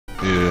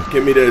Yeah.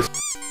 Give me this.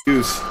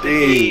 You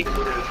stink.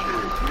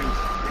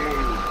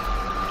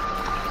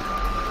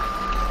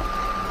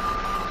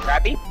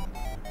 Grabby?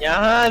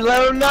 Yeah,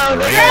 let him know.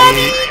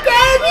 Right.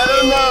 Let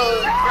him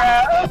know, bro.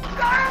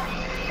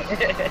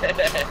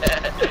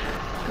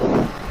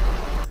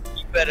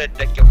 You better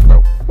check your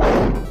throat.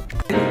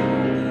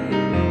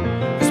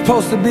 It's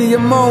supposed to be a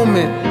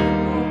moment.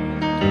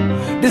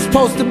 This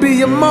supposed to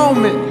be a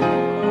moment.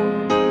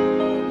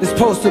 It's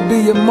supposed to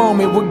be a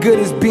moment. What good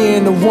is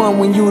being the one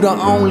when you the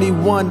only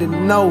one that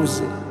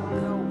knows it?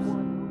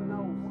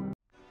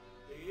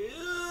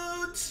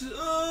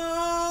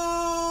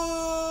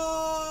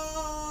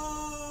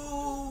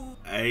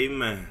 Hey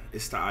man,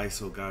 it's the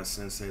ISO God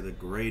Sensei, the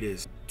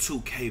greatest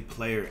 2K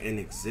player in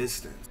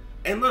existence.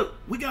 And look,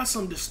 we got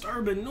some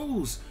disturbing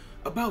news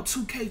about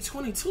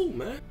 2K22,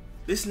 man.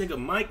 This nigga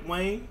Mike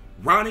Wang,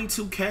 Ronnie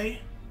 2K,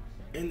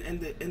 and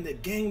the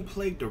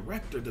gameplay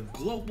director, the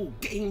global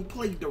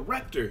gameplay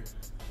director,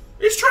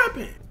 is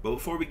trapping. But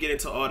before we get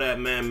into all that,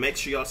 man, make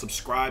sure y'all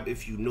subscribe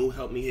if you new.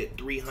 Help me hit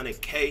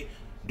 300K.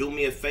 Do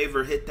me a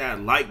favor, hit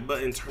that like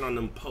button, turn on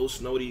them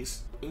post noties.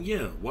 And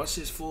yeah, watch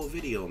this full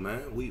video,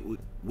 man.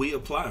 We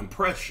applying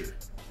pressure,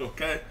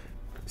 okay?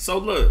 So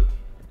look,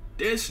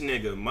 this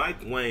nigga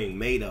Mike Wang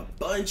made a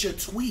bunch of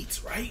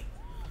tweets, right?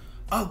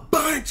 A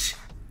bunch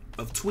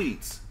of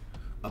tweets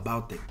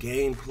about the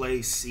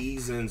gameplay,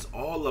 seasons,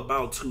 all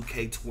about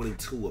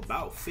 2K22,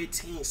 about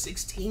 15,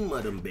 16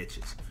 of them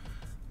bitches.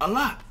 A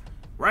lot,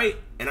 right?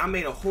 And I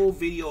made a whole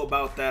video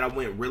about that. I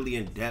went really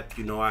in depth.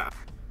 You know,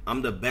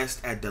 I'm the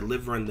best at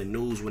delivering the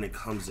news when it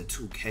comes to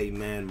 2K,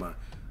 man.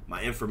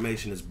 My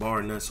information is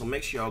bar none, so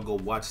make sure y'all go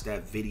watch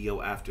that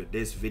video after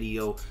this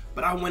video.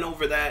 But I went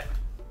over that,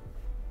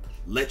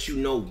 let you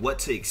know what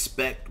to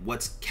expect,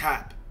 what's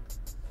cap,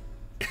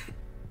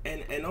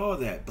 and all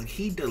that. But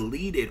he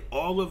deleted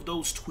all of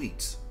those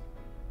tweets.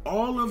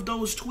 All of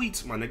those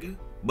tweets, my nigga.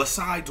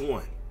 Besides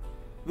one.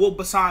 Well,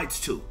 besides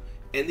two.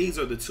 And these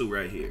are the two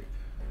right here.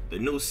 The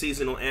new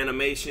seasonal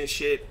animation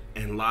shit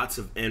and lots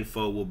of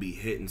info will be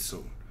hitting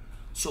soon.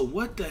 So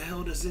what the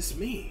hell does this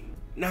mean?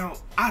 Now,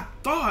 I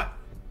thought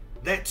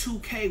that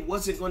 2K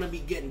wasn't going to be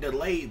getting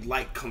delayed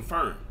like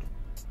confirmed,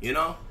 you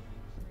know?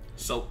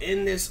 So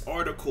in this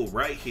article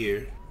right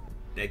here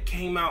that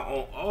came out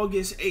on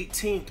August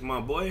 18th, my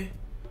boy,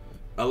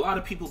 a lot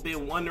of people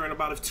been wondering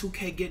about if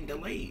 2K getting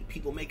delayed.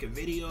 People making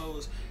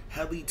videos,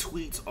 heavy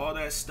tweets, all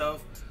that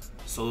stuff.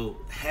 So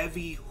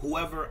Heavy,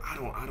 whoever, I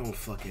don't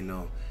fucking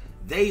know.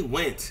 They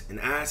went and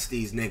asked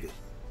these niggas,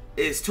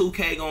 is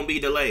 2K gonna be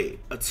delayed?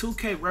 A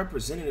 2K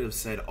representative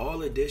said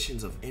all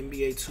editions of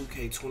NBA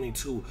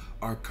 2K22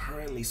 are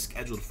currently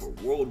scheduled for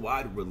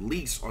worldwide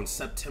release on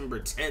September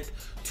 10th,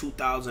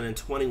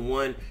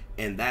 2021,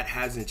 and that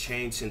hasn't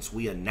changed since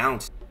we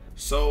announced.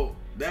 So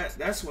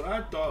that's what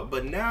I thought.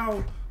 But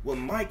now with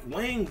Mike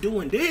Wang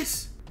doing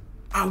this,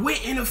 I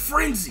went in a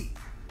frenzy.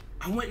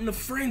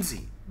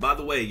 By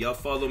the way, y'all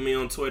follow me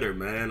on Twitter,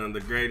 man. I'm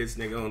the greatest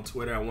nigga on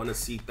Twitter. I want to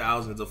see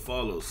thousands of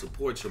follows.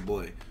 Support your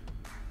boy.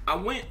 I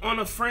went on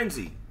a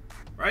frenzy,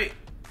 right?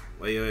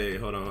 Wait,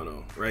 hold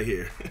on. Right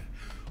here.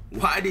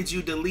 Why did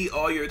you delete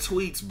all your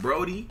tweets,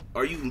 Brody?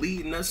 Are you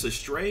leading us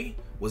astray?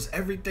 Was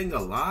everything a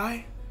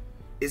lie?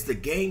 Is the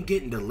game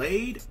getting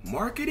delayed?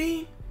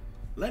 Marketing?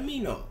 Let me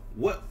know.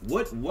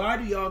 Why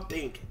do y'all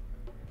think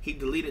he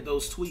deleted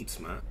those tweets,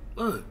 man?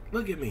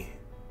 Look at me.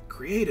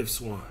 Creative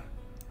Swan.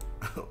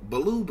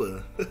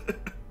 Baluba.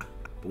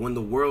 But when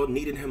the world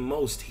needed him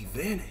most, he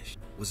vanished.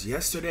 Was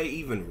yesterday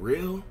even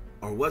real?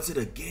 Or was it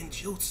a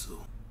genjutsu?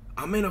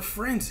 I'm in a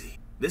frenzy.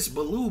 This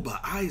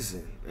Baluba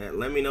Aizen.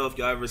 Let me know if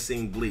y'all ever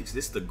seen Bleach.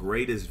 This is the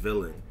greatest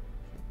villain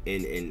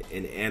in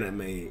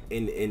anime,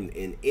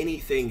 in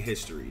anything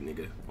history,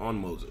 nigga. On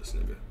Moses,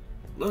 nigga.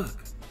 Look.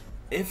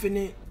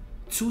 Infinite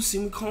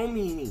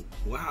Tsushimikomi.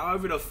 Well,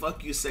 however the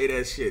fuck you say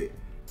that shit.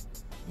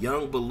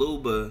 Young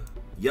Baluba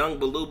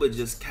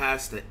just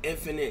cast the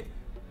infinite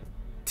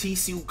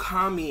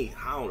Tsushimikomi.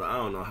 I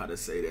don't know how to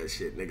say that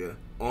shit, nigga.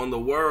 On the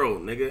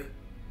world, nigga.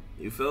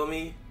 You feel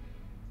me?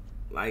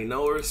 Like,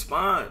 no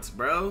response,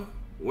 bro.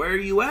 Where are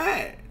you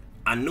at?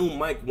 I knew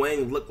Mike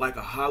Wang looked like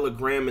a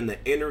hologram in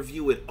the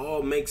interview. It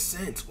all makes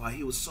sense why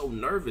he was so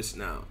nervous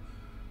now.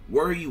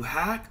 Were you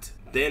hacked?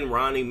 Then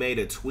Ronnie made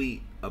a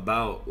tweet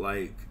about,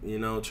 like, you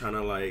know, trying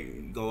to,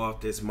 like, go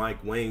off this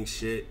Mike Wang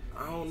shit.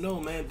 I don't know,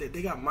 man.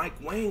 They got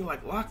Mike Wang,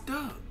 like, locked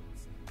up.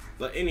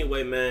 But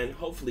anyway, man,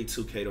 hopefully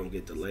 2K don't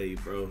get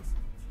delayed, bro.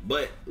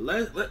 But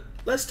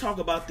let's talk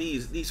about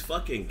these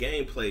fucking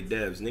gameplay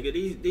devs,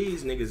 nigga.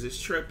 These niggas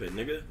is tripping,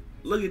 nigga.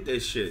 Look at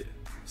this shit.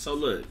 So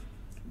look,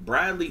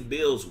 Bradley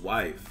Beal's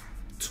wife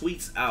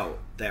tweets out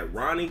that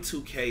Ronnie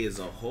 2K is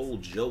a whole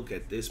joke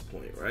at this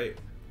point, right?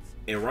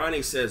 And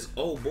Ronnie says,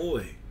 "Oh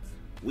boy,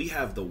 we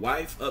have the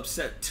wife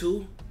upset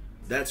too?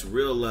 That's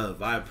real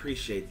love. I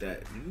appreciate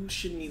that. You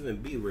shouldn't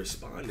even be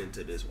responding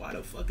to this. Why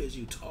the fuck is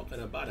you talking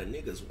about a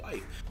nigga's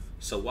wife?"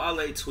 So Wale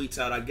tweets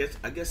out, I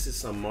guess it's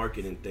some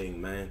marketing thing,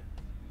 man.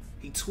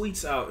 He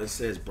tweets out and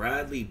says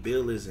Bradley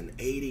Beal is an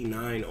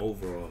 89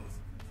 overall,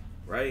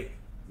 right?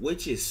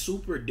 which is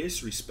super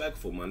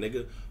disrespectful, my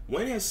nigga.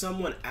 When has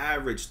someone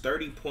averaged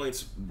 30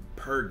 points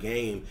per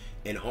game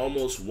and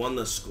almost won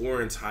the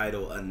scoring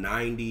title a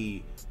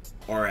 90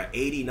 or an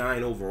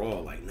 89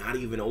 overall, like not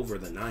even over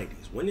the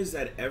 90s? When does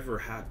that ever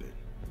happen?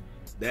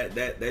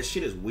 That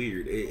shit is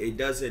weird. It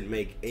doesn't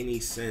make any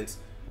sense.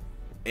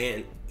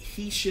 And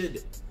he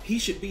should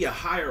be a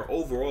higher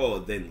overall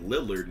than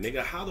Lillard,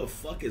 nigga. How the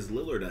fuck is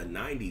Lillard a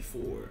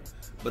 94?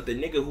 But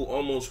the nigga who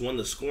almost won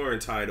the scoring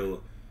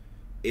title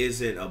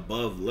isn't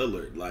above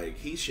Lillard. Like,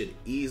 he should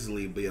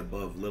easily be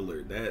above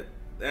Lillard.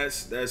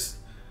 That's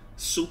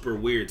super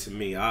weird to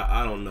me.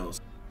 I don't know.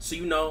 So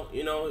you know,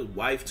 his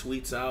wife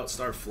tweets out,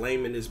 start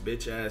flaming this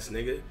bitch ass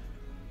nigga.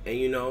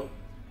 And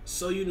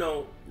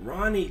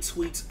Ronnie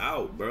tweets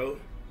out, bro,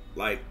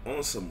 like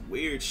on some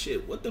weird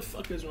shit. What the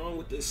fuck is wrong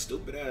with this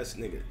stupid ass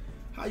nigga?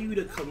 How you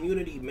the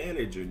community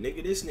manager,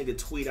 nigga? This nigga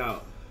tweet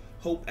out,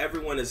 hope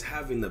everyone is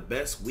having the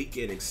best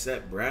weekend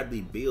except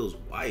Bradley Beal's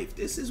wife.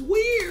 This is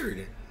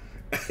weird.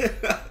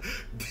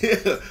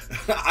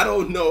 I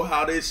don't know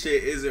how this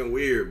shit isn't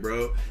weird,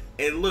 bro.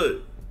 And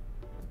look,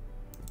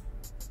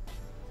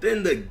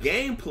 then the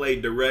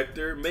gameplay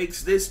director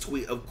makes this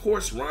tweet. Of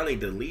course, Ronnie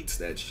deletes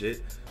that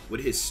shit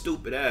with his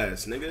stupid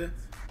ass, nigga.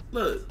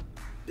 Look,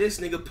 this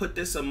nigga put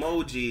this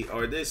emoji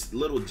or this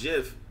little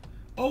gif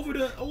over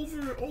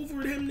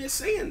him just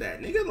saying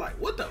that, nigga. Like,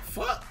 what the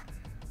fuck?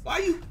 Why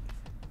you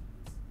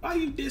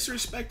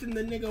disrespecting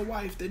the nigga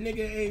wife? The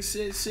nigga ain't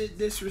said shit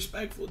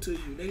disrespectful to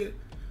you, nigga.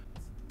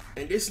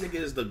 And this nigga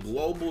is the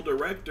global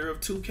director of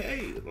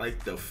 2K.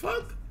 Like, the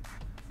fuck?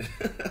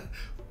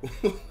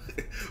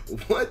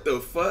 What the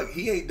fuck?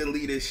 He ain't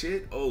deleted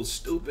shit. Oh,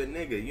 stupid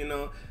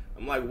nigga,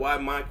 I'm like, why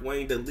Mike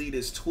Wayne delete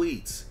his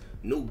tweets?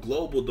 New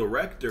global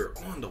director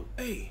on the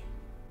way.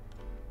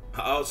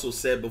 I also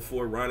said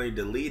before Ronnie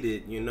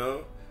deleted,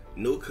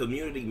 new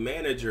community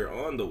manager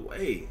on the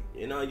way.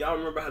 Y'all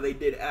remember how they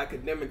did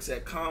academics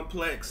at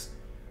Complex?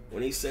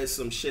 When he said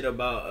some shit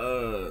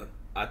about,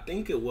 I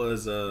think it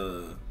was,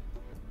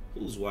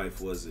 whose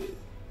wife was it?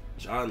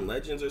 John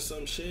Legends or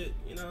some shit?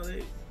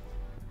 They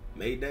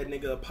made that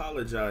nigga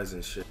apologize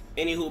and shit.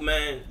 Anywho,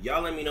 man,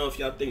 y'all let me know if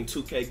y'all think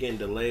 2K getting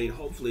delayed.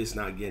 Hopefully it's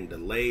not getting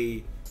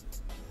delayed.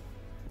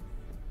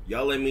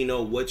 Y'all let me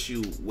know what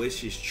you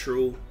wish is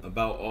true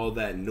about all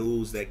that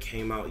news that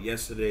came out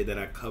yesterday that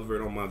I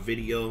covered on my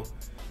video,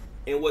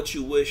 and what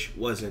you wish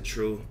wasn't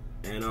true.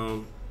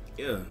 And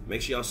yeah,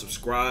 make sure y'all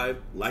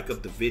subscribe, like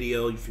up the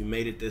video if you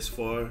made it this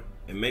far,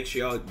 and make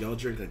sure y'all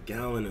drink a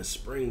gallon of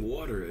spring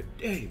water a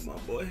day, my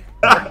boy.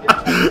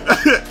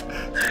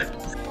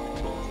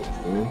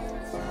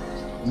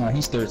 No,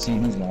 he's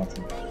 13. He's not.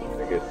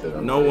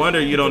 No wonder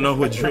you don't know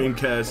what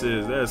Dreamcast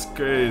is. That's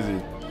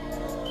crazy.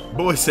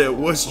 Boy said,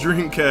 "What's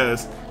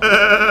Dreamcast?"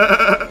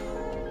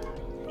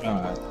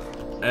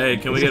 Hey,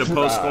 can we get a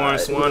post scoring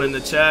Swan in the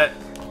chat?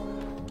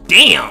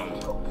 Damn.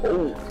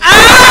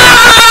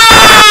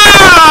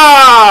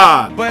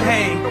 Ah! But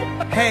hey,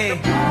 here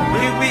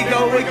we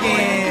go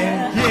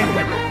again.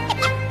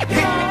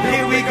 Yeah.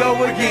 Here we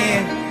go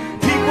again.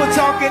 People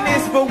talking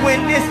this, but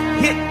when this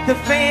hit the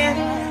fan,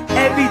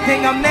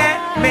 everything I'm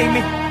at made me.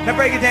 Now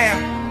break it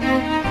down.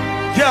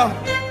 Yo,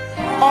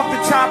 off the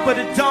top of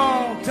the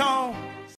dome.